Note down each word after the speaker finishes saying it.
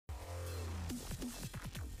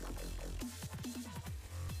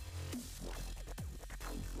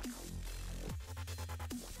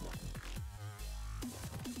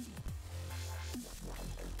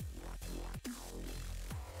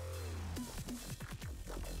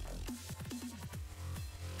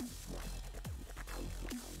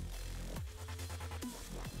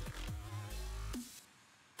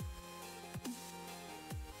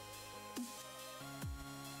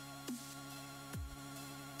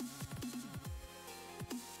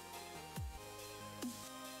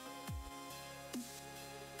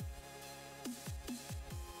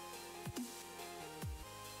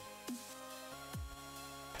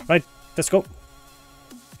Let's go.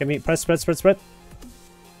 Give me press, spread, spread, spread.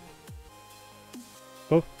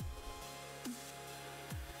 Go.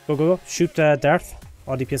 Go, go, go. Shoot dart.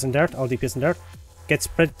 All DPS and dart. All DPS and dart. Get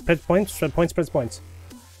spread points. Spread points. Spread points.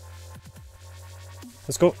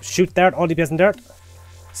 Let's go. Shoot dart. All DPS and dart.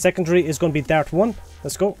 Secondary is going to be dart 1.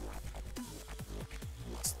 Let's go.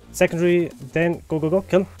 Secondary. Then go, go, go.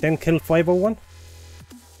 Kill. Then kill 501.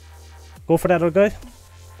 Go for that other guy.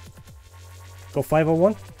 Go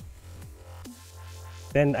 501.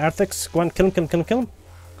 Then Arthix. Go on. Kill him. Kill him. Kill him. Kill him.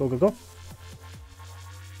 Go, go, go.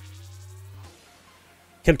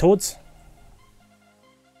 Kill Toads.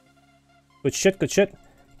 Good shit, good shit.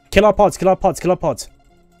 Kill our pods, kill our pods, kill our pods.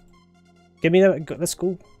 Give me that. Let's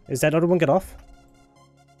go. Is that other one get off?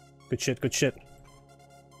 Good shit, good shit.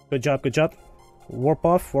 Good job, good job. Warp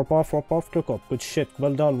off, warp off, warp off, cloak up. Good shit.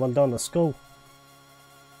 Well done, well done. Let's go.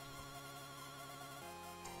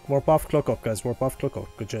 Warp off, cloak up, guys. Warp off, cloak up.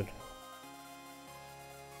 Good shit.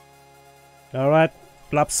 Alright.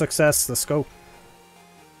 Blap success. Let's go.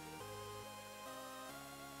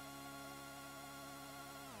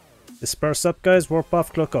 Disperse up, guys. Warp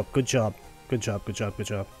off, cloak up. Good job. Good job, good job, good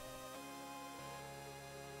job.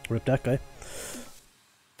 Rip that guy.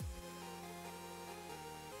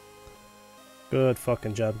 Good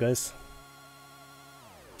fucking job, guys.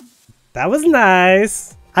 That was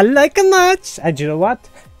nice. I like it much. And you know what?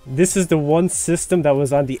 This is the one system that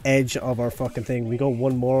was on the edge of our fucking thing. We go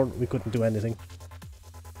one more, we couldn't do anything.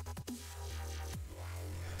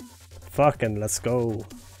 Fucking let's go.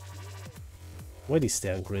 Why do you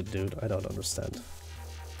stay on grid, dude? I don't understand.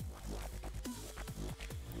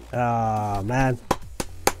 Ah, man.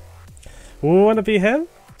 We wanna be him?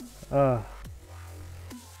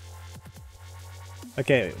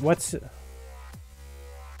 Okay, what's...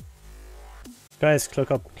 Guys, cloak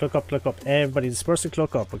up, cloak up, cloak up. Everybody disperse and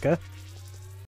cloak up, okay?